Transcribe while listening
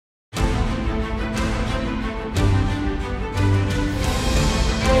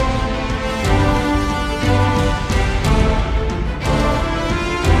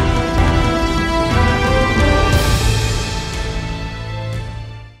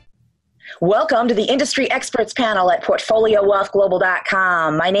Welcome to the Industry Experts Panel at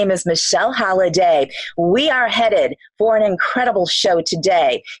PortfolioWealthGlobal.com. My name is Michelle Holliday. We are headed for an incredible show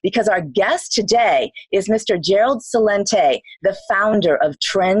today because our guest today is Mr. Gerald Celente, the founder of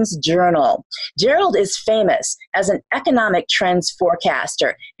Trends Journal. Gerald is famous as an economic trends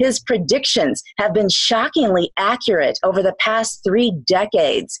forecaster. His predictions have been shockingly accurate over the past 3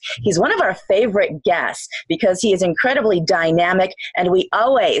 decades. He's one of our favorite guests because he is incredibly dynamic, and we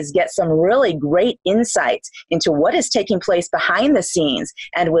always get some really great insights into what is taking place behind the scenes.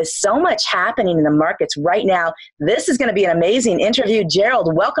 And with so much happening in the markets right now, this is going to be an amazing interview.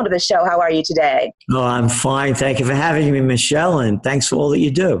 Gerald, welcome to the show. How are you today? Oh, I'm fine. Thank you for having me, Michelle, and thanks for all that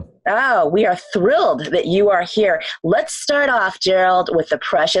you do. Oh, we are thrilled that you are here. Let's start off, Gerald, with the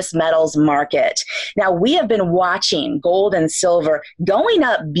precious metals market. Now, we have been watching gold and silver going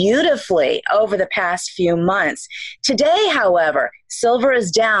up beautifully over the past few months. Today, however, silver is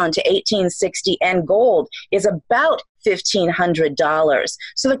down to $1,860 and gold is about $1,500.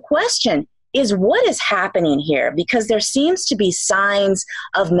 So the question is, what is happening here? Because there seems to be signs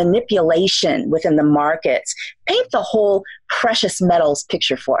of manipulation within the markets. Paint the whole precious metals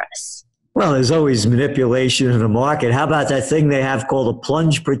picture for us. Well, there's always manipulation in the market. How about that thing they have called a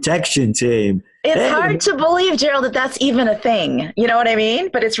plunge protection team? It's hard to believe, Gerald, that that's even a thing. You know what I mean?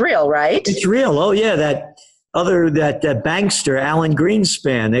 But it's real, right? It's real. Oh, yeah. That bankster, Alan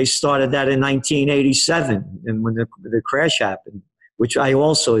Greenspan, they started that in 1987, and when the crash happened, which I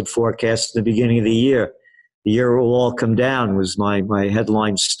also had forecast at the beginning of the year. The year will all come down was my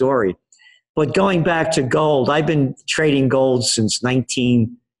headline story. But going back to gold, I've been trading gold since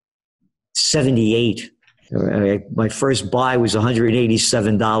 1978. My first buy was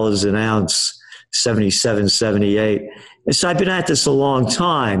 $187 an ounce, 77, 78. And so I've been at this a long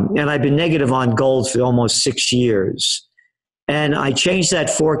time, and I've been negative on gold for almost 6 years. And I changed that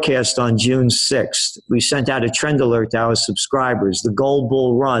forecast on June 6th. We sent out a trend alert to our subscribers. The gold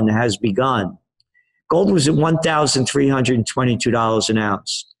bull run has begun. Gold was at $1,322 an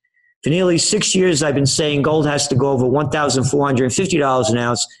ounce. For nearly 6 years, I've been saying gold has to go over $1,450 an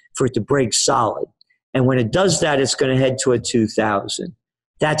ounce for it to break solid. And when it does that, it's going to head toward $2,000.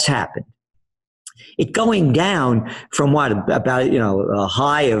 That's happened. It going down from about a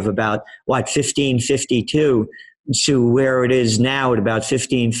high of about 1552 to where it is now at about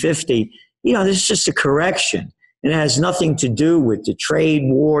 1550, this is just a correction. And it has nothing to do with the trade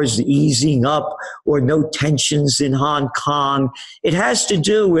wars, the easing up, or no tensions in Hong Kong. It has to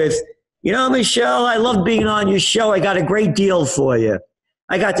do with, Michelle, I love being on your show. I got a great deal for you.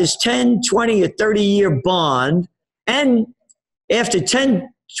 I got this 10, 20, or 30-year bond. And after 10,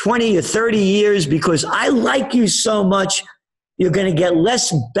 20, or 30 years, because I like you so much, you're going to get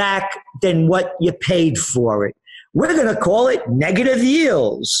less back than what you paid for it. We're going to call it negative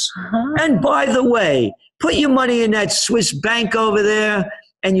yields. And by the way, put your money in that Swiss bank over there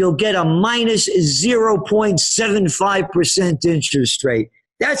and you'll get a minus 0.75% interest rate.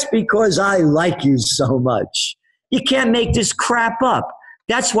 That's because I like you so much. You can't make this crap up.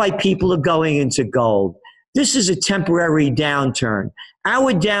 That's why people are going into gold. This is a temporary downturn.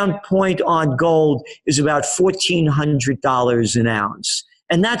 Our down point on gold is about $1,400 an ounce.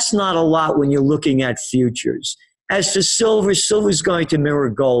 And that's not a lot when you're looking at futures. As to silver, silver is going to mirror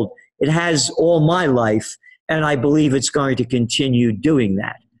gold. It has all my life, and I believe it's going to continue doing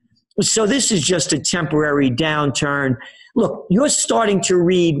that. So this is just a temporary downturn. Look, you're starting to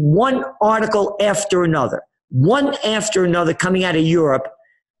read one article after another coming out of Europe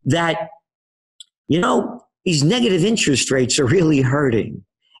that, these negative interest rates are really hurting,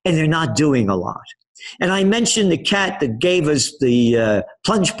 and they're not doing a lot. And I mentioned the cat that gave us the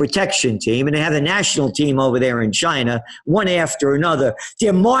plunge protection team, and they have a national team over there in China, one after another.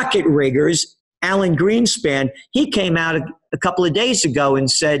 Their market riggers, Alan Greenspan, he came out a couple of days ago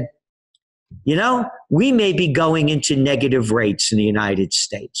and said, we may be going into negative rates in the United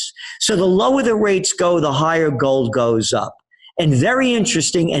States. So the lower the rates go, the higher gold goes up. And very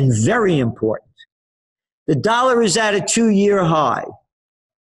interesting and very important, the dollar is at a 2-year high.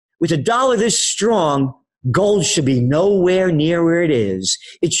 With a dollar this strong, gold should be nowhere near where it is.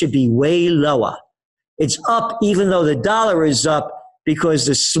 It should be way lower. It's up even though the dollar is up because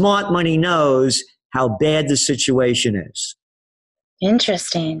the smart money knows how bad the situation is.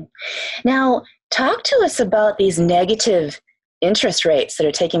 Interesting. Now, talk to us about these negative interest rates that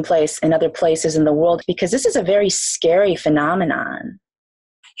are taking place in other places in the world, because this is a very scary phenomenon.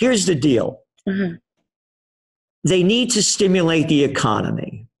 Here's the deal. Mm-hmm. They need to stimulate the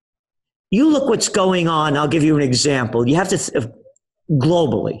economy. You look what's going on. I'll give you an example. You have to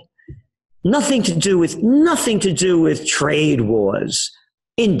globally, nothing to do with trade wars.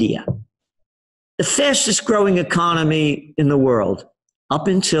 India. The fastest growing economy in the world up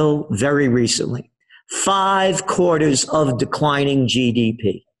until very recently. 5 quarters of declining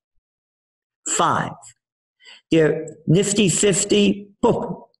GDP. 5. Their nifty 50,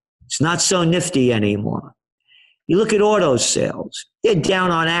 boom, it's not so nifty anymore. You look at auto sales, they're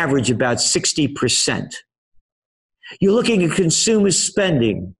down on average about 60%. You're looking at consumer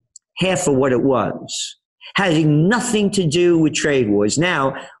spending, half of what it was, having nothing to do with trade wars.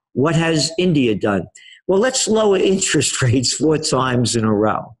 Now, what has India done? Well, let's lower interest rates 4 times in a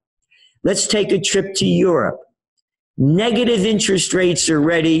row. Let's take a trip to Europe. Negative interest rates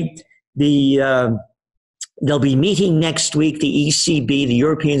already. They'll be meeting next week, the ECB, the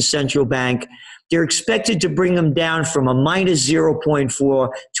European Central Bank. They're expected to bring them down from a minus 0.4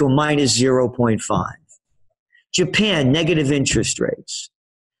 to a minus 0.5. Japan, negative interest rates.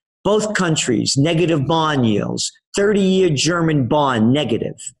 Both countries, negative bond yields. 30-year German bond,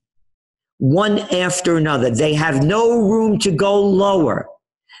 negative. One after another. They have no room to go lower.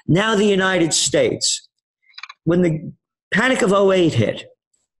 Now the United States, when the panic of '08 hit,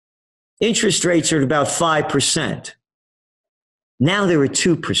 interest rates are at about 5%. Now they're at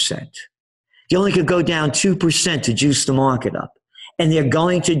 2%. You only could go down 2% to juice the market up. And they're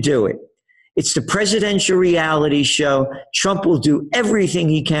going to do it. It's the presidential reality show. Trump will do everything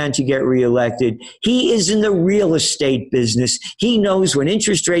he can to get reelected. He is in the real estate business. He knows when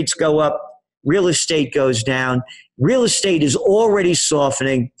interest rates go up, real estate goes down. Real estate is already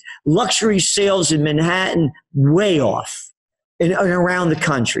softening. Luxury sales in Manhattan, way off and around the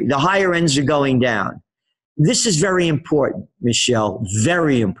country. The higher ends are going down. This is very important, Michelle,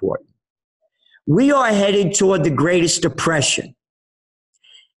 very important. We are headed toward the greatest depression.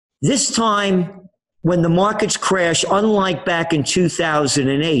 This time, when the markets crash, unlike back in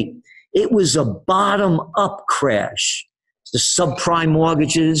 2008, it was a bottom-up crash. The subprime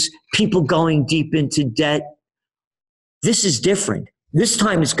mortgages, people going deep into debt. This is different. This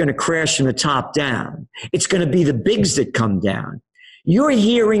time it's going to crash from the top down. It's going to be the bigs that come down. You're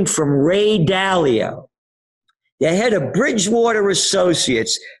hearing from Ray Dalio, the head of Bridgewater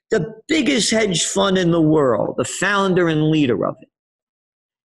Associates, the biggest hedge fund in the world, the founder and leader of it.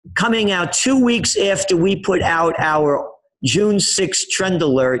 Coming out 2 weeks after we put out our June 6th trend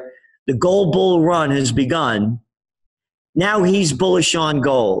alert, the gold bull run has begun. Now he's bullish on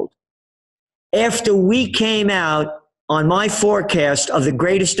gold. After we came out on my forecast of the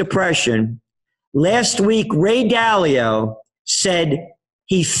greatest depression, last week Ray Dalio said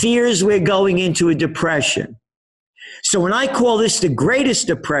he fears we're going into a depression. So when I call this the greatest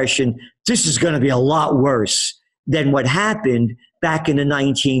depression, this is going to be a lot worse than what happened back in the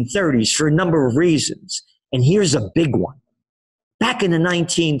 1930s for a number of reasons. And here's a big one. Back in the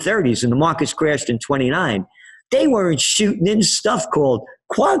 1930s, when the markets crashed in 29, they weren't shooting in stuff called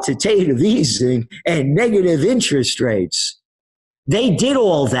quantitative easing and negative interest rates. They did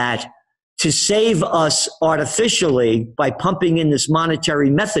all that to save us artificially by pumping in this monetary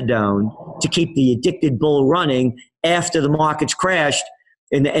methadone to keep the addicted bull running after the markets crashed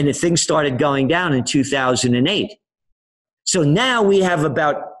and the things started going down in 2008. So now we have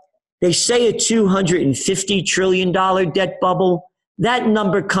about, they say a $250 trillion debt bubble. That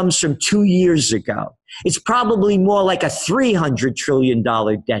number comes from 2 years ago. It's probably more like a $300 trillion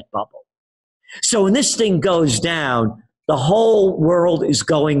debt bubble. So when this thing goes down, the whole world is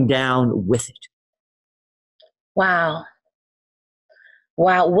going down with it. Wow.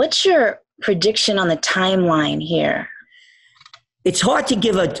 Wow. What's your prediction on the timeline here? It's hard to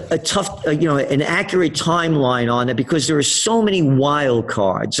give a tough, an accurate timeline on it because there are so many wild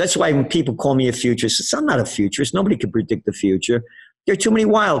cards. That's why when people call me a futurist, I'm not a futurist. Nobody can predict the future. There are too many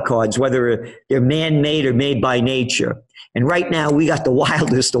wild cards, whether they're man-made or made by nature. And right now, we got the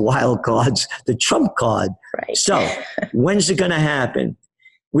wildest of wild cards, the Trump card. Right. So when's it going to happen?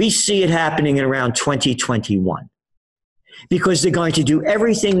 We see it happening in around 2021 because they're going to do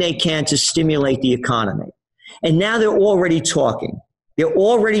everything they can to stimulate the economy. And now they're already talking. They're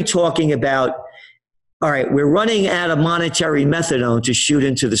already talking about, all right, we're running out of monetary methadone to shoot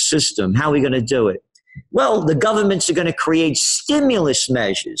into the system. How are we going to do it? Well, the governments are going to create stimulus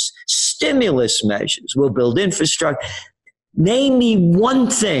measures. Stimulus measures. We'll build infrastructure. Name me one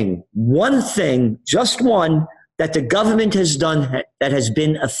thing, just one, that the government has done that has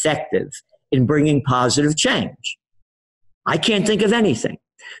been effective in bringing positive change. I can't think of anything.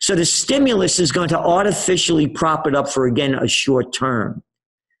 So the stimulus is going to artificially prop it up for, again, a short term.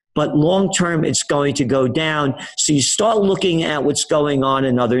 But long term, it's going to go down. So you start looking at what's going on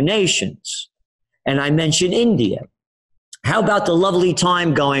in other nations. And I mentioned India. How about the lovely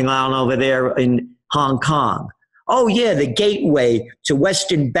time going on over there in Hong Kong? Oh, yeah, the gateway to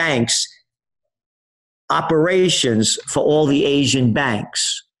Western banks operations for all the Asian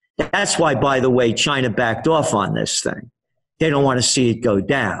banks. That's why, by the way, China backed off on this thing. They don't want to see it go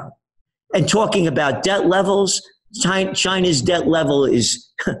down. And talking about debt levels, China's debt level is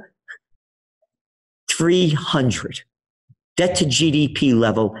 300. Debt to GDP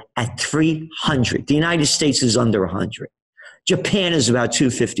level at 300. The United States is under 100. Japan is about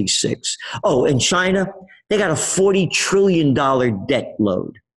 256. Oh, and China, they got a $40 trillion debt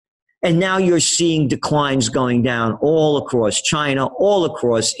load. And now you're seeing declines going down all across China, all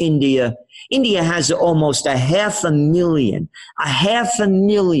across India. India has almost 500,000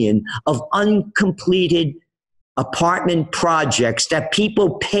 of uncompleted apartment projects that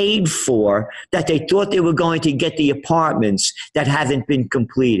people paid for, that they thought they were going to get the apartments that haven't been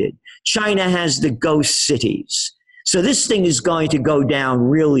completed. China has the ghost cities. So this thing is going to go down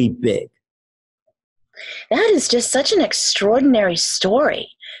really big. That is just such an extraordinary story,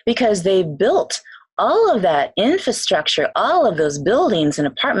 because they built all of that infrastructure, all of those buildings and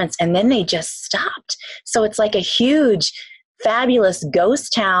apartments, and then they just stopped. So it's like a huge, fabulous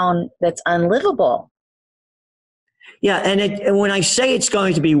ghost town that's unlivable. Yeah, and when I say it's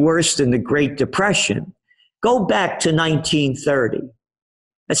going to be worse than the Great Depression, go back to 1930.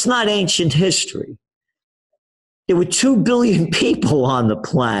 That's not ancient history. There were 2 billion people on the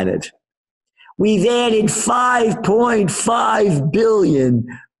planet. We've added 5.5 billion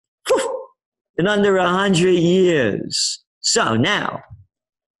in under 100 years. So now,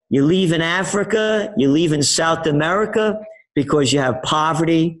 you leave in Africa, you leave in South America because you have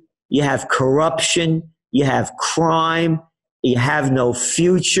poverty, you have corruption, you have crime, you have no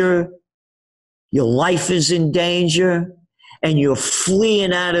future, your life is in danger, and you're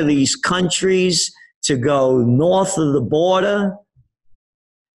fleeing out of these countries to go north of the border.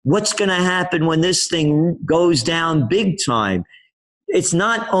 What's going to happen when this thing goes down big time? It's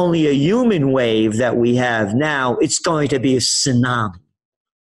not only a human wave that we have now, it's going to be a tsunami.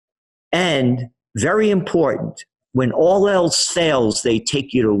 And very important, when all else fails, they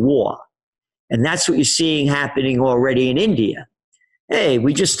take you to war. And that's what you're seeing happening already in India. Hey,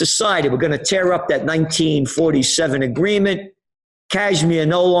 we just decided we're going to tear up that 1947 agreement. Kashmir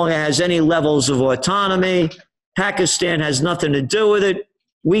no longer has any levels of autonomy. Pakistan has nothing to do with it.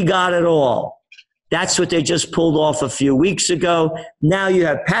 We got it all. That's what they just pulled off a few weeks ago. Now you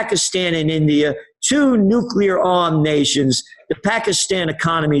have Pakistan and India, 2 nuclear-armed nations. The Pakistan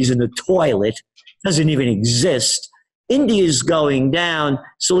economy is in the toilet, doesn't even exist. India is going down,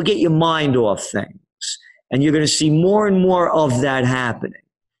 so we'll get your mind off things. And you're going to see more and more of that happening.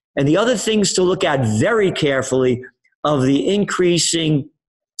 And the other things to look at very carefully of the increasing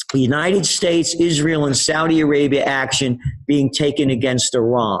United States, Israel, and Saudi Arabia action being taken against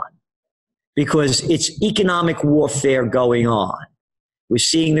Iran, because it's economic warfare going on. We're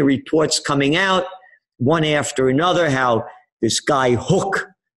seeing the reports coming out, one after another, how this guy Hook,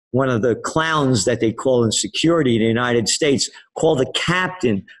 one of the clowns that they call in security in the United States, called the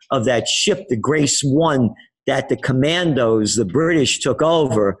captain of that ship, the Grace One, that the commandos, the British, took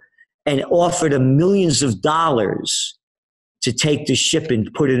over, and offered him millions of dollars to take the ship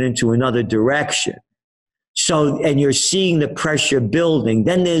and put it into another direction. So, and you're seeing the pressure building.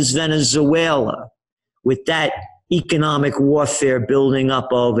 Then there's Venezuela with that economic warfare building up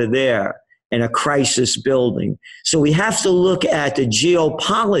over there and a crisis building. So we have to look at the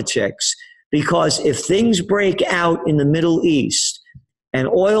geopolitics, because if things break out in the Middle East and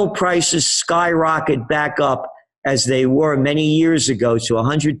oil prices skyrocket back up as they were many years ago to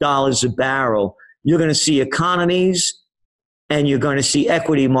 $100 a barrel, you're going to see economies and you're going to see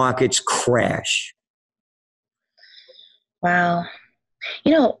equity markets crash. Wow.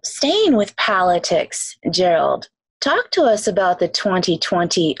 You know, staying with politics, Gerald, talk to us about the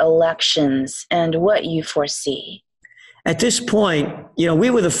 2020 elections and what you foresee. At this point, you know, we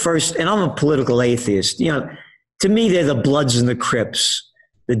were the first, and I'm a political atheist. You know, to me, they're the Bloods and the Crips,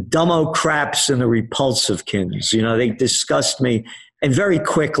 the Democrats and the Repulsivekins. You know, they disgust me. And very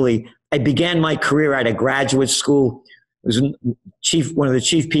quickly, I began my career at a graduate school. I was one of the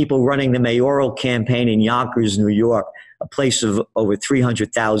chief people running the mayoral campaign in Yonkers, New York, a place of over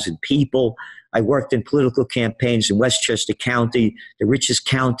 300,000 people. I worked in political campaigns in Westchester County, the richest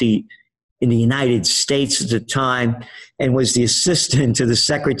county in the United States at the time, and was the assistant to the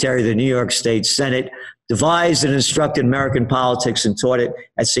secretary of the New York State Senate, devised and instructed American politics and taught it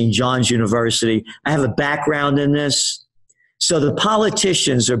at St. John's University. I have a background in this. So the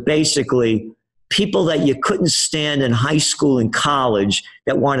politicians are basically people that you couldn't stand in high school and college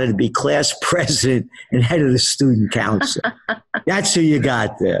that wanted to be class president and head of the student council. That's who you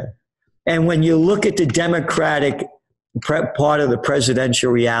got there. And when you look at the Democratic part of the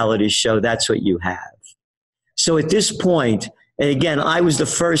presidential reality show, that's what you have. So at this point, and again, I was the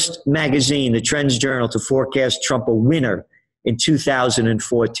first magazine, the Trends Journal, to forecast Trump a winner in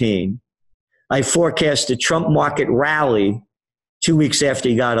 2014. I forecast the Trump market rally 2 weeks after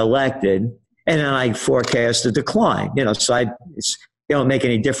he got elected, and then I forecast a decline. So it don't make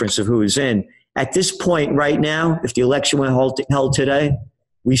any difference of who is in. At this point right now, if the election were held today,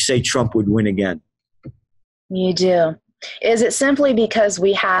 we say Trump would win again. You do. Is it simply because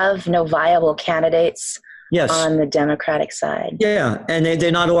we have no viable candidates? Yes. On the Democratic side? Yeah, and they're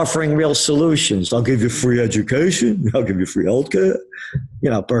not offering real solutions. I'll give you free education. I'll give you free healthcare.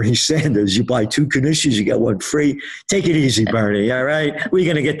 Bernie Sanders, you buy 2 knishes, you get 1 free. Take it easy, Bernie, all right? We're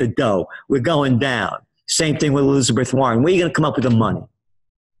going to get the dough. We're going down. Same thing with Elizabeth Warren. Where are you going to come up with the money?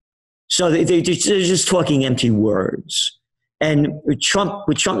 So they're just talking empty words. And what Trump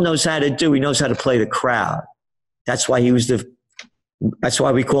knows how to do, he knows how to play the crowd. That's why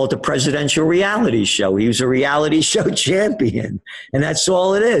we call it the presidential reality show. He was a reality show champion. And that's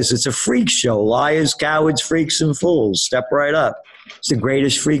all it is. It's a freak show. Liars, cowards, freaks, and fools. Step right up. It's the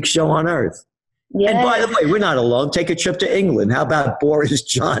greatest freak show on earth. Yeah. And by the way, we're not alone. Take a trip to England. How about Boris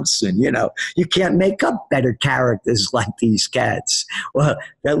Johnson? You can't make up better characters like these cats. Well,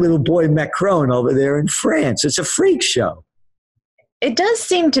 that little boy Macron over there in France. It's a freak show. It does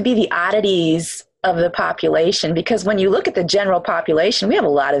seem to be the oddities of the population, because when you look at the general population, we have a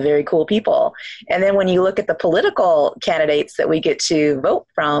lot of very cool people. And then when you look at the political candidates that we get to vote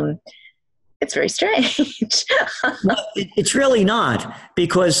from, it's very strange. No, it's really not,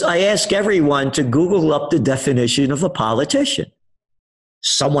 because I ask everyone to Google up the definition of a politician.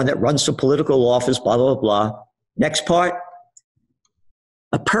 Someone that runs for political office, blah, blah, blah. Next part.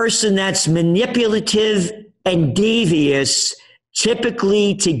 A person that's manipulative and devious,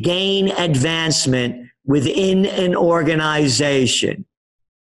 typically to gain advancement within an organization.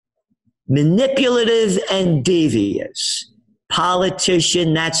 Manipulative and devious.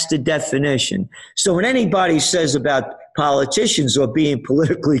 Politician, that's the definition. So when anybody says about politicians or being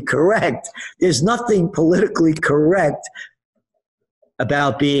politically correct, there's nothing politically correct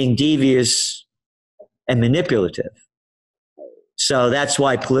about being devious and manipulative. So that's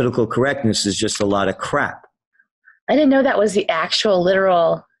why political correctness is just a lot of crap. I didn't know that was the actual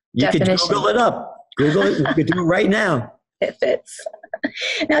literal definition. You could Google it up. Google it. You could do it right now. It fits.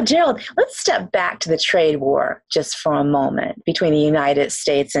 Now, Gerald, let's step back to the trade war just for a moment between the United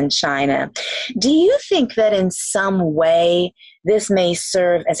States and China. Do you think that in some way this may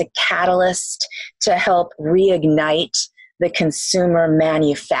serve as a catalyst to help reignite the consumer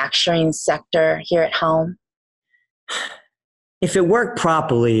manufacturing sector here at home? If it worked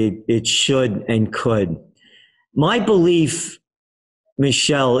properly, it should and could. My belief,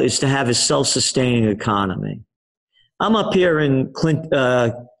 Michelle, is to have a self-sustaining economy. I'm up here in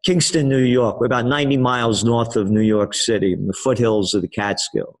Kingston, New York. We're about 90 miles north of New York City, in the foothills of the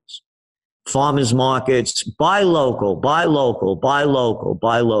Catskills. Farmers markets, buy local, buy local, buy local,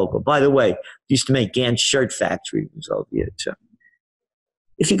 buy local. By the way, used to make Gantz shirt factories over here too.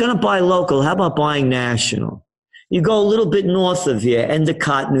 If you're going to buy local, how about buying national? You go a little bit north of here,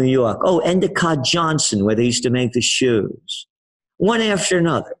 Endicott, New York. Oh, Endicott Johnson, where they used to make the shoes. One after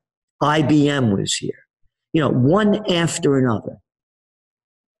another. IBM was here. One after another.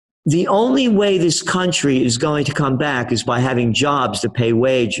 The only way this country is going to come back is by having jobs to pay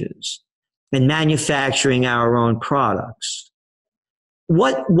wages and manufacturing our own products.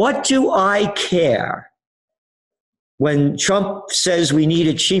 What do I care when Trump says we need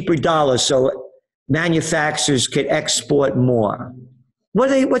a cheaper dollar so manufacturers could export more?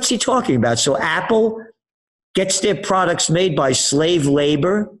 What's he talking about? So Apple gets their products made by slave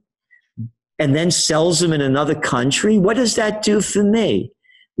labor and then sells them in another country? What does that do for me?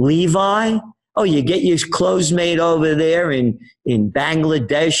 Levi? Oh, you get your clothes made over there in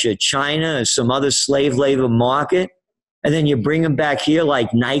Bangladesh or China or some other slave labor market, and then you bring them back here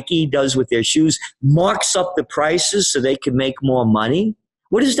like Nike does with their shoes, marks up the prices so they can make more money?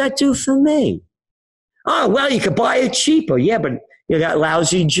 What does that do for me? Oh, well, you could buy it cheaper. Yeah, but you got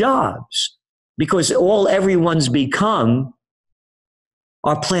lousy jobs, because all everyone's become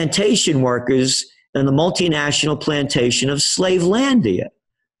are plantation workers in the multinational plantation of Slavelandia.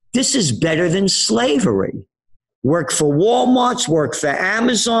 This is better than slavery. Work for Walmart's, work for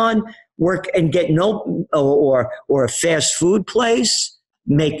Amazon, work and get no, or a fast food place,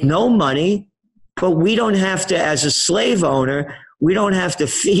 make no money, but we don't have to, as a slave owner, we don't have to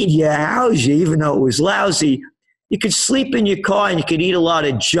feed you, house you, even though it was lousy. You could sleep in your car and you could eat a lot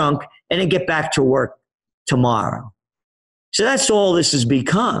of junk and then get back to work tomorrow. So that's all this has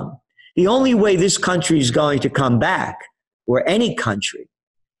become. The only way this country is going to come back, or any country,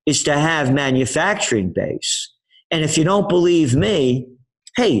 is to have manufacturing base. And if you don't believe me,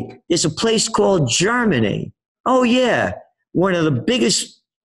 hey, there's a place called Germany. Oh, yeah, one of the biggest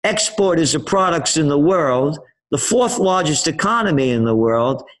exporters of products in the world, the fourth largest economy in the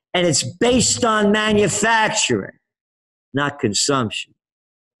world, and it's based on manufacturing, not consumption.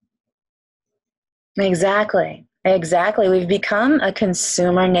 Exactly. Exactly. We've become a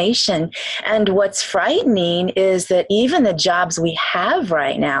consumer nation. And what's frightening is that even the jobs we have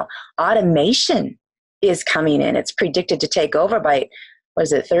right now, automation is coming in. It's predicted to take over by,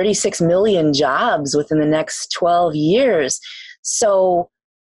 36 million jobs within the next 12 years. So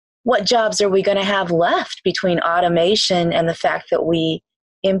what jobs are we going to have left between automation and the fact that we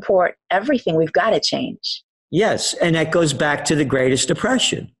import everything? We've got to change. Yes, and that goes back to the Greatest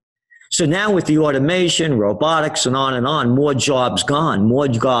Depression. So now with the automation, robotics, and on, more jobs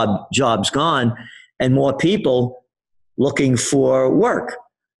gone, jobs gone, and more people looking for work.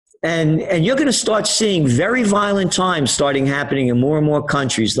 And you're going to start seeing very violent times starting happening in more and more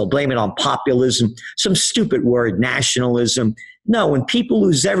countries. They'll blame it on populism, some stupid word, nationalism. No, when people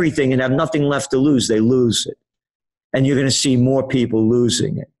lose everything and have nothing left to lose, they lose it. And you're going to see more people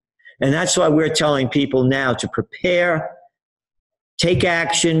losing it. And that's why we're telling people now to prepare, take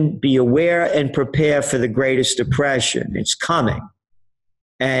action, be aware, and prepare for the Greatest Depression. It's coming.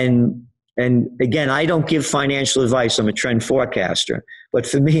 And again, I don't give financial advice. I'm a trend forecaster. But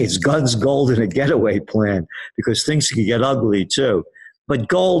for me, it's guns, gold, and a getaway plan because things can get ugly too. But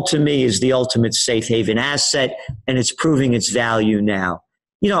gold to me is the ultimate safe haven asset, and it's proving its value now.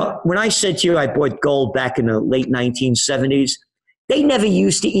 You know, when I said to you I bought gold back in the late 1970s, they never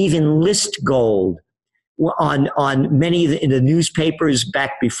used to even list gold on many in the newspapers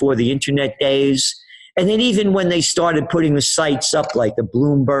back before the internet days. And then even when they started putting the sites up like the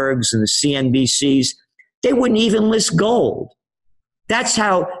Bloombergs and the CNBCs, they wouldn't even list gold. That's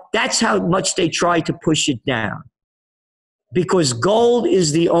how much they tried to push it down. Because gold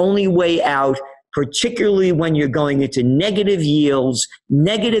is the only way out, particularly when you're going into negative yields,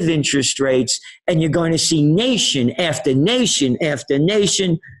 negative interest rates, and you're going to see nation after nation after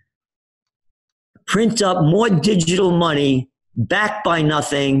nation print up more digital money backed by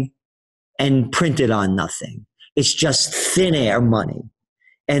nothing and printed on nothing. It's just thin air money.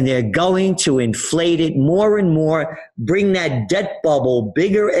 And they're going to inflate it more and more, bring that debt bubble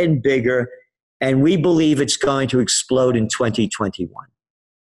bigger and bigger, and we believe it's going to explode in 2021,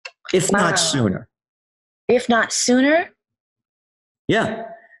 if not sooner. If not sooner? Yeah,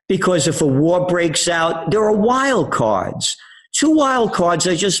 because if a war breaks out, there are wild cards. 2 wild cards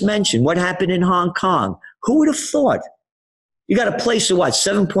I just mentioned. What happened in Hong Kong? Who would have thought? You got a place of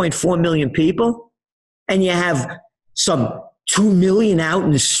 7.4 million people, and you have some 2 million out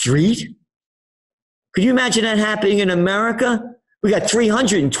in the street? Could you imagine that happening in America? We got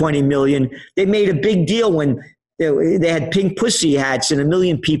 320 million. They made a big deal when they had pink pussy hats and 1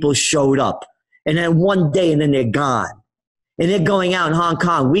 million people showed up. And then one day, and then they're gone. And they're going out in Hong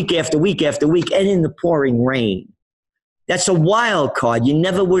Kong week after week after week and in the pouring rain. That's a wild card. You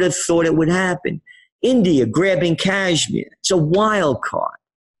never would have thought it would happen. India grabbing Kashmir. It's a wild card.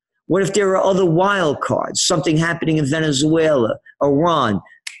 What if there are other wild cards? Something happening in Venezuela, Iran.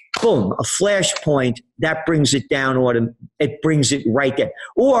 Boom, a flashpoint, that brings it down, or it brings it right there.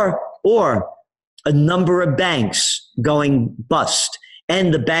 Or a number of banks going bust,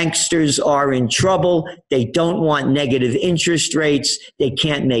 and the banksters are in trouble. They don't want negative interest rates. They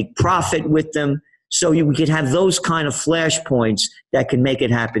can't make profit with them. So we could have those kind of flashpoints that can make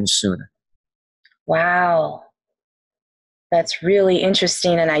it happen sooner. Wow. That's really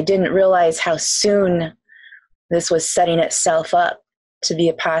interesting, and I didn't realize how soon this was setting itself up to be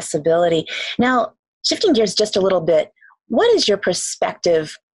a possibility. Now, shifting gears just a little bit, what is your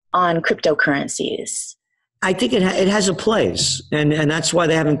perspective on cryptocurrencies? I think it has a place, and that's why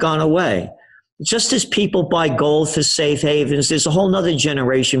they haven't gone away. Just as people buy gold for safe havens, there's a whole nother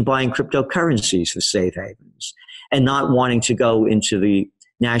generation buying cryptocurrencies for safe havens and not wanting to go into the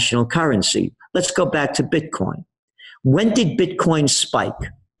national currency. Let's go back to Bitcoin. When did Bitcoin spike?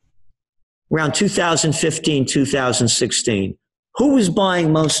 Around 2015, 2016. Who was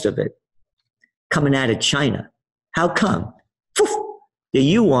buying most of it? Coming out of China. How come? The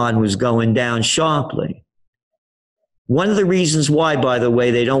yuan was going down sharply. One of the reasons why, by the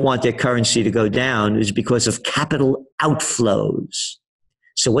way, they don't want their currency to go down is because of capital outflows.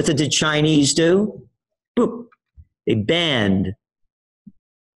 So what did the Chinese do? Boop. They banned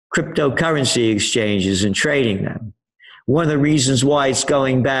cryptocurrency exchanges and trading them. One of the reasons why it's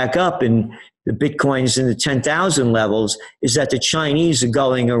going back up and the Bitcoin's in the 10,000 levels is that the Chinese are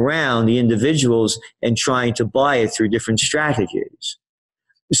going around, the individuals, and trying to buy it through different strategies.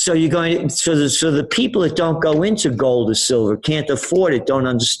 So you're going, so the people that don't go into gold or silver, can't afford it, don't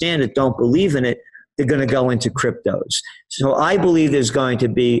understand it, don't believe in it, they're going to go into cryptos. So I believe there's going to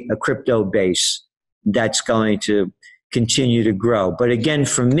be a crypto base that's going to continue to grow. But again,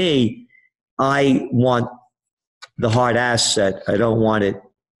 for me, I want the hard asset. I don't want it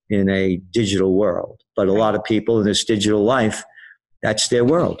in a digital world. But a lot of people in this digital life, that's their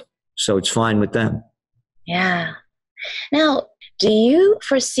world. So it's fine with them. Yeah. Now, do you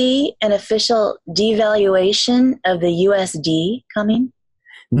foresee an official devaluation of the USD coming?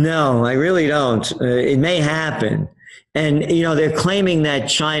 No, I really don't. It may happen. And, they're claiming that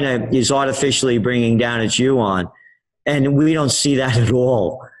China is artificially bringing down its yuan. And we don't see that at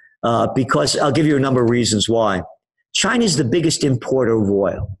all. Because I'll give you a number of reasons why. China is the biggest importer of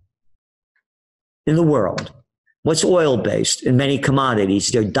oil in the world. What's oil-based? In many commodities,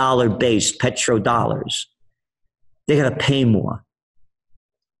 they're dollar-based, petrodollars. They got to pay more.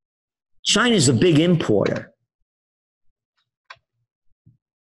 China's a big importer.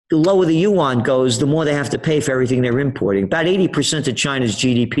 The lower the yuan goes, the more they have to pay for everything they're importing. About 80% of China's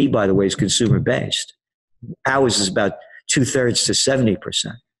GDP, by the way, is consumer-based. Ours is about 2/3 to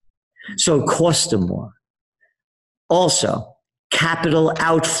 70%. So it costs them more. Also, capital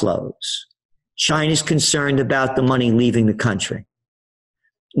outflows. China's concerned about the money leaving the country.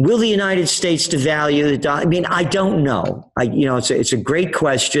 Will the United States devalue the dollar? I mean, I don't know. It's a great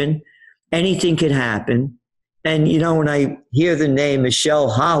question. Anything could happen. And, when I hear the name Michelle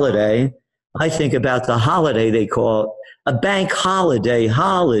Holiday, I think about the holiday they call a bank holiday.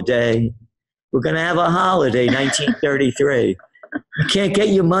 We're going to have a holiday, 1933. You can't get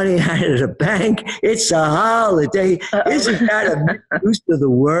your money out of the bank. It's a holiday. Isn't that a use of the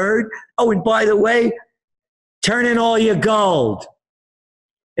word? Oh, and by the way, turn in all your gold.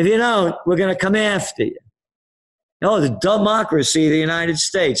 If you don't, we're going to come after you. Oh, the democracy of the United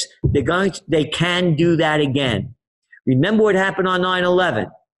States. They can do that again. Remember what happened on 9/11?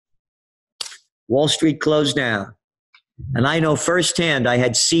 Wall Street closed down. And I know firsthand, I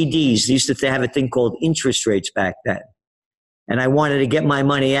had CDs. They used to have a thing called interest rates back then. And I wanted to get my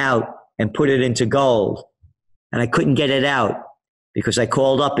money out and put it into gold. And I couldn't get it out because I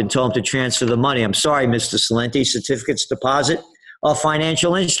called up and told them to transfer the money. I'm sorry, Mr. Celente, certificates deposit are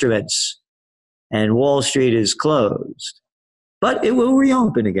financial instruments. And Wall Street is closed. But it will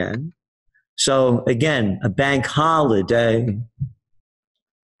reopen again. So again, a bank holiday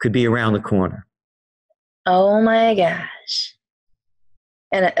could be around the corner. Oh my gosh.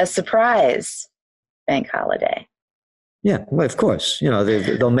 And a surprise bank holiday. Yeah, well, of course.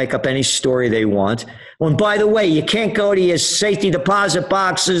 They'll make up any story they want. Oh, and by the way, you can't go to your safety deposit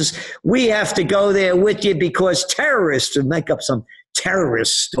boxes. We have to go there with you because terrorists will make up some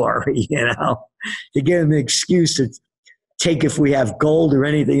terrorist story, to give them an excuse to take if we have gold or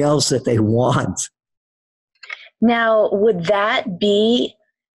anything else that they want. Now, would that be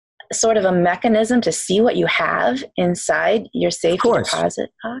sort of a mechanism to see what you have inside your safety deposit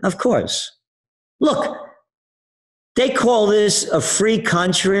box? Of course. Look, they call this a free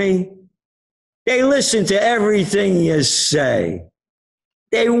country. They listen to everything you say.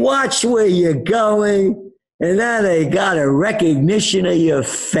 They watch where you're going, and now they got a recognition of your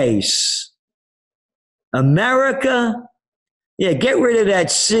face. America, get rid of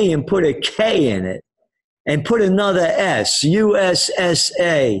that C and put a K in it, and put another S,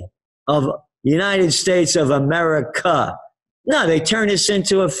 USSA, of United States of America. No, they turn us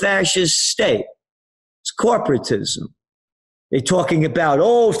into a fascist state. It's corporatism. They're talking about,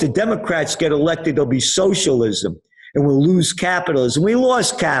 if the Democrats get elected, there'll be socialism and we'll lose capitalism. We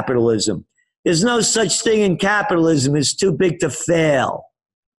lost capitalism. There's no such thing in capitalism. It's too big to fail.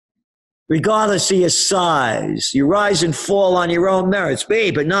 Regardless of your size, you rise and fall on your own merits.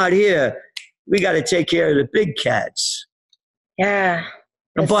 But not here. We got to take care of the big cats. Yeah.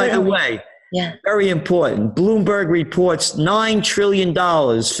 And by the way, very important, Bloomberg reports $9 trillion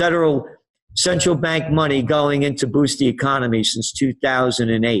federal central bank money going in to boost the economy since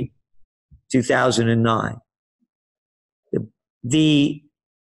 2008, 2009. The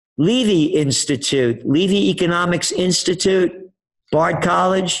Levy Economics Institute, Bard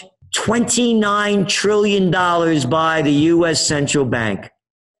College, $29 trillion by the U.S. Central Bank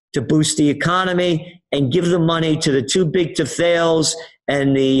to boost the economy and give the money to the too big to fails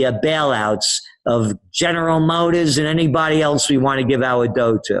and the bailouts of General Motors and anybody else we want to give our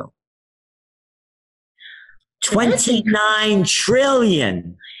dough to. 29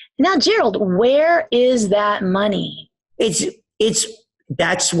 trillion. Now, Gerald, where is that money?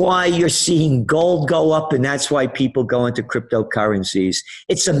 That's why you're seeing gold go up, and that's why people go into cryptocurrencies.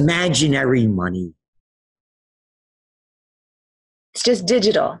 It's imaginary money. It's just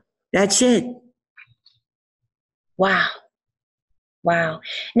digital. That's it. Wow. Wow.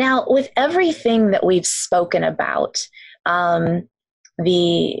 Now, with everything that we've spoken about,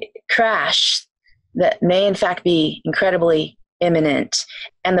 the crash that may in fact be incredibly imminent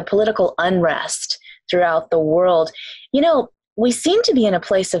and the political unrest throughout the world, we seem to be in a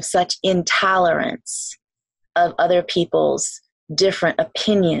place of such intolerance of other people's different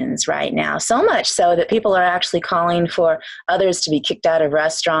opinions right now. So much so that people are actually calling for others to be kicked out of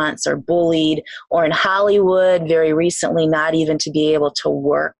restaurants or bullied, or in Hollywood very recently, not even to be able to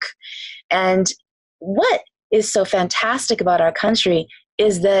work. And what is so fantastic about our country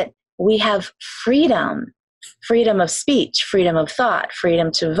is that we have freedom of speech, freedom of thought,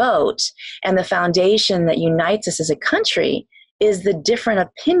 freedom to vote. And the foundation that unites us as a country is the different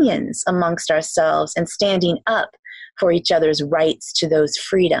opinions amongst ourselves and standing up for each other's rights to those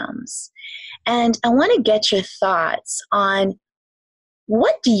freedoms. And I want to get your thoughts on,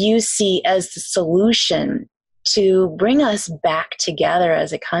 what do you see as the solution to bring us back together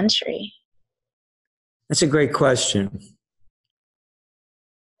as a country? That's a great question.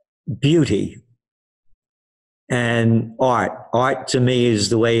 Beauty and art. Art to me is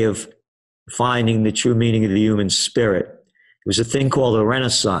the way of finding the true meaning of the human spirit. There was a thing called the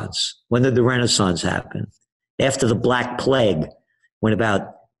Renaissance. When did the Renaissance happen? After the Black Plague, when about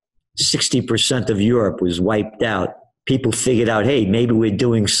 60% of Europe was wiped out, people figured out, hey, maybe we're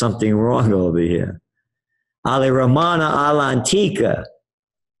doing something wrong over here. Alle Romana alla Antica,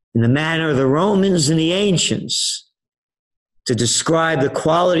 in the manner of the Romans and the ancients, to describe the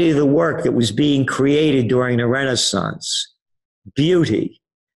quality of the work that was being created during the Renaissance. Beauty.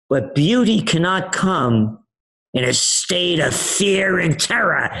 But beauty cannot come in a state of fear and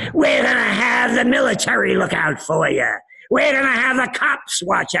terror. We're going to have the military look out for you. We're going to have the cops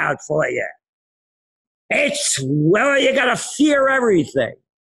watch out for you. You got to fear everything.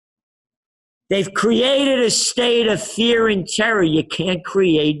 They've created a state of fear and terror. You can't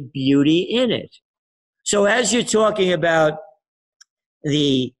create beauty in it. So as you're talking about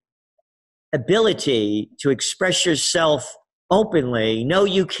the ability to express yourself openly, no,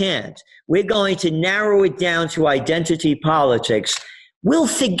 you can't. We're going to narrow it down to identity politics. We'll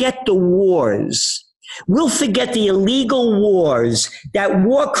forget the wars. We'll forget the illegal wars that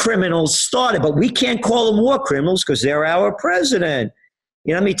war criminals started, but we can't call them war criminals because they're our president.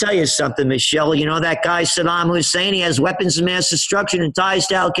 Let me tell you something, Michelle. That guy Saddam Hussein, he has weapons of mass destruction and ties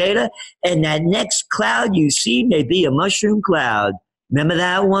to Al-Qaeda, and that next cloud you see may be a mushroom cloud. Remember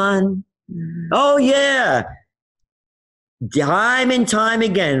that one? Oh, yeah. Time and time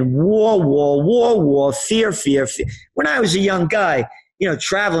again, war, fear. When I was a young guy,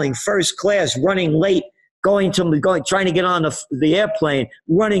 traveling first class, running late, trying to get on the airplane,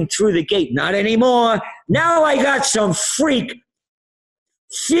 running through the gate. Not anymore. Now I got some freak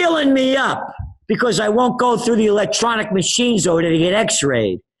feeling me up because I won't go through the electronic machines over there to get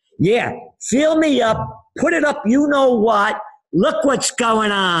x-rayed. Yeah, feel me up, put it up, you know what? Look what's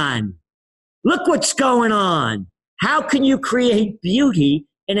going on. Look what's going on. How can you create beauty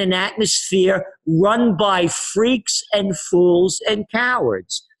in an atmosphere run by freaks and fools and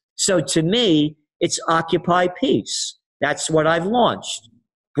cowards? So to me, it's Occupy Peace. That's what I've launched.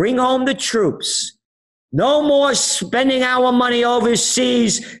 Bring home the troops. No more spending our money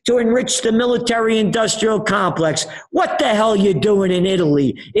overseas to enrich the military-industrial complex. What the hell you doing in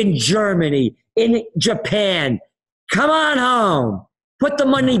Italy, in Germany, in Japan? Come on home. Put the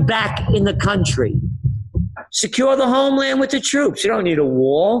money back in the country. Secure the homeland with the troops. You don't need a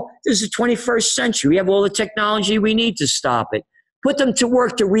wall. This is the 21st century. We have all the technology we need to stop it. Put them to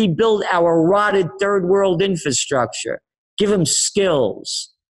work to rebuild our rotted third world infrastructure. Give them skills.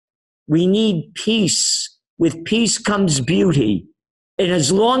 We need peace. With peace comes beauty. And as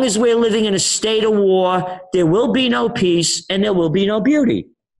long as we're living in a state of war, there will be no peace and there will be no beauty.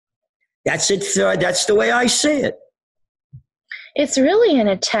 That's it. That's the way I see it. It's really an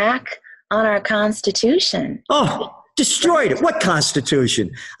attack on our Constitution. Oh, destroyed it. What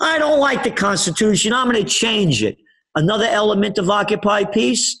Constitution? I don't like the Constitution. I'm going to change it. Another element of Occupy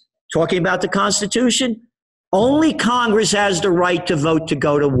Peace, talking about the Constitution, only Congress has the right to vote to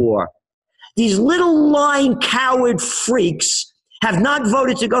go to war. These little lying coward freaks have not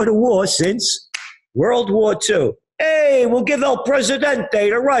voted to go to war since World War II. Hey, we'll give El Presidente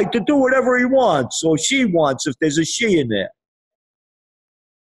the right to do whatever he wants or she wants if there's a she in there.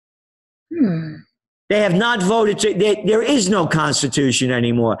 They have not voted there is no Constitution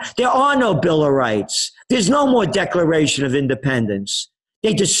anymore. There are no Bill of Rights. There's no more Declaration of Independence.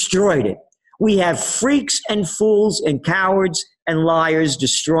 They destroyed it. We have freaks and fools and cowards and liars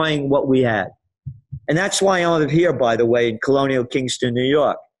destroying what we had. And that's why I'm here, by the way, in colonial Kingston, New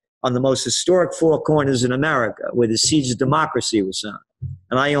York, on the most historic four corners in America, where the seeds of democracy were sown.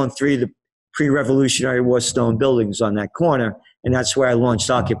 And I own 3 of the pre-Revolutionary War stone buildings on that corner, and that's where I launched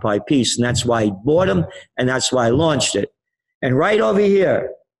Occupy Peace, and that's why I bought them, and that's why I launched it. And right over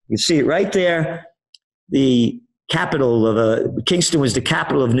here, you see it right there, the capital of Kingston was the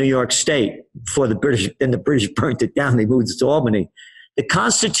capital of New York State before the British, then the British burnt it down, they moved it to Albany. The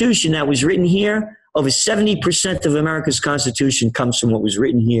Constitution that was written here, over 70% of America's Constitution comes from what was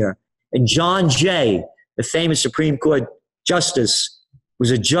written here. And John Jay, the famous Supreme Court Justice, was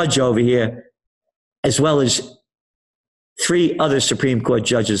a judge over here, as well as 3 other Supreme Court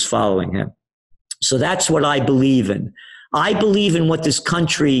judges following him. So that's what I believe in. I believe in what this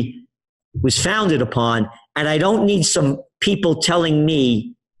country was founded upon, and I don't need some people telling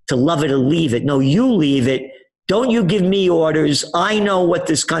me to love it or leave it. No, you leave it. Don't you give me orders. I know what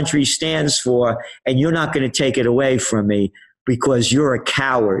this country stands for, and you're not going to take it away from me because you're a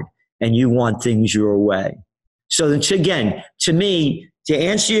coward and you want things your way. So again, to me, to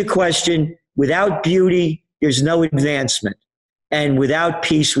answer your question, without beauty, there's no advancement. And without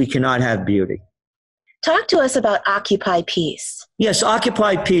peace, we cannot have beauty. Talk to us about Occupy Peace. Yes,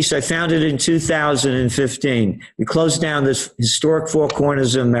 Occupy Peace. I founded it in 2015. We closed down this historic four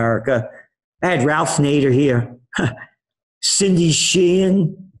corners of America. I had Ralph Nader here. Cindy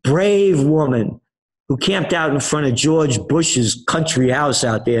Sheehan, brave woman who camped out in front of George Bush's country house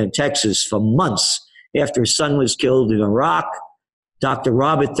out there in Texas for months after his son was killed in Iraq. Dr.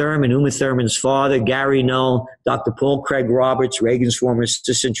 Robert Thurman, Uma Thurman's father, Gary Null, Dr. Paul Craig Roberts, Reagan's former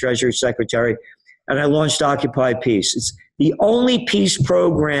assistant treasury secretary, and I launched Occupy Peace. It's the only peace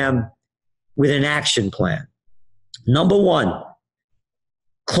program with an action plan. Number 1,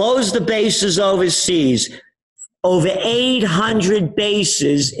 close the bases overseas. Over 800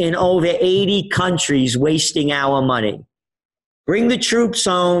 bases in over 80 countries wasting our money. Bring the troops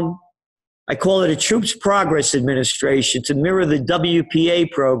home. I call it a Troops Progress Administration to mirror the WPA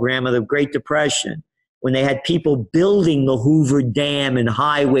program of the Great Depression, when they had people building the Hoover Dam and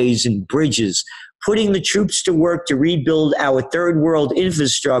highways and bridges, putting the troops to work to rebuild our third world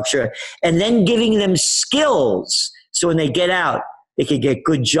infrastructure, and then giving them skills so when they get out, they could get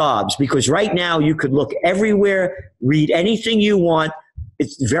good jobs. Because right now you could look everywhere, read anything you want.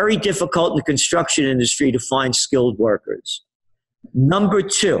 It's very difficult in the construction industry to find skilled workers. Number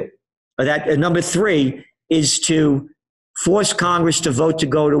 3 is to force Congress to vote to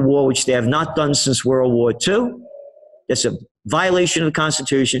go to war, which they have not done since World War II. That's a violation of the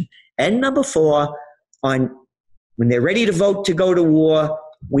Constitution. And number 4, when they're ready to vote to go to war,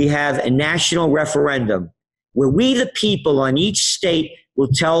 we have a national referendum where we, the people on each state, will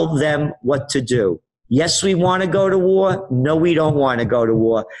tell them what to do. Yes, we want to go to war. No, we don't want to go to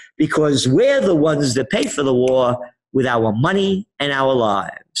war, because we're the ones that pay for the war with our money and our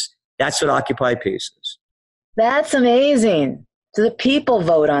lives. That's what Occupy Peace is. That's amazing. So the people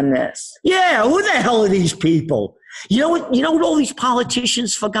vote on this. Yeah, who the hell are these people? You know what all these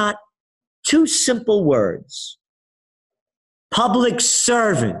politicians forgot? 2 simple words. Public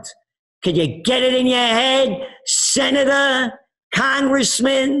servant. Can you get it in your head? Senator,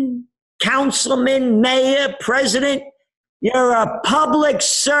 congressman, councilman, mayor, president. You're a public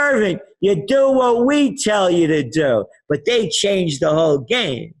servant. You do what we tell you to do. But they changed the whole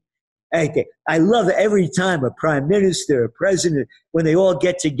game. I love it every time a prime minister, a president, when they all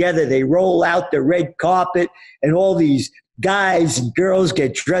get together, they roll out the red carpet and all these guys and girls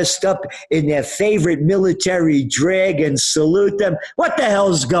get dressed up in their favorite military drag and salute them. What the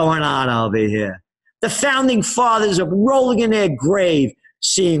hell's going on over here? The founding fathers are rolling in their grave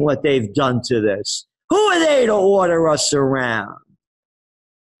seeing what they've done to this. Who are they to order us around?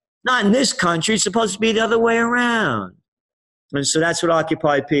 Not in this country. It's supposed to be the other way around. And so that's what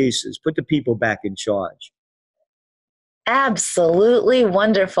Occupy Peace is. Put the people back in charge. Absolutely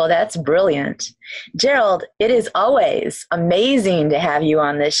wonderful. That's brilliant. Gerald, it is always amazing to have you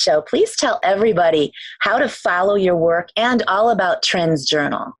on this show. Please tell everybody how to follow your work and all about Trends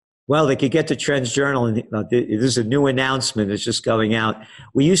Journal. Well, they could get to Trends Journal, and there's a new announcement that's just going out.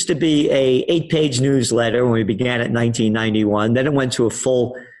 We used to be a 8-page newsletter when we began in 1991. Then it went to a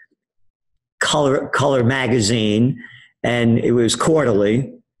full color magazine, and it was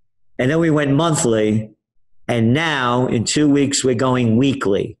quarterly. And then we went monthly. And now, in 2 weeks, we're going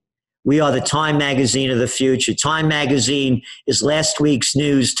weekly. We are the Time Magazine of the future. Time Magazine is last week's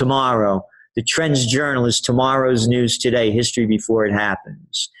news tomorrow. The Trends Journal is tomorrow's news today, history before it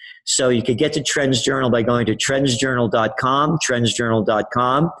happens. So you could get to Trends Journal by going to trendsjournal.com,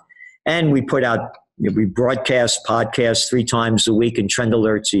 trendsjournal.com. And we broadcast podcasts 3 times a week and trend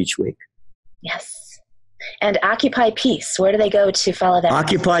alerts each week. Yes. And Occupy Peace, where do they go to follow that?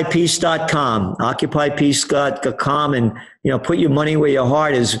 OccupyPeace.com, OccupyPeace.com, and put your money where your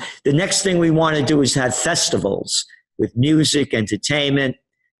heart is. The next thing we want to do is have festivals with music, entertainment,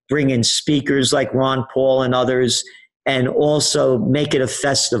 bring in speakers like Ron Paul and others, and also make it a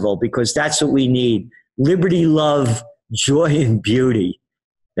festival, because that's what we need. Liberty, love, joy, and beauty.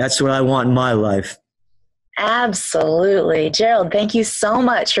 That's what I want in my life. Absolutely. Gerald, thank you so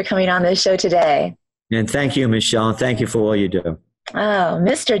much for coming on this show today. And thank you, Michelle, and thank you for all you do. Oh,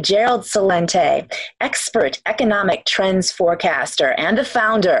 Mr. Gerald Celente, expert economic trends forecaster and the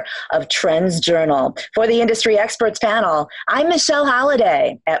founder of Trends Journal. For the Industry Experts Panel, I'm Michelle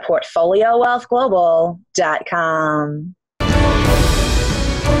Holliday at PortfolioWealthGlobal.com.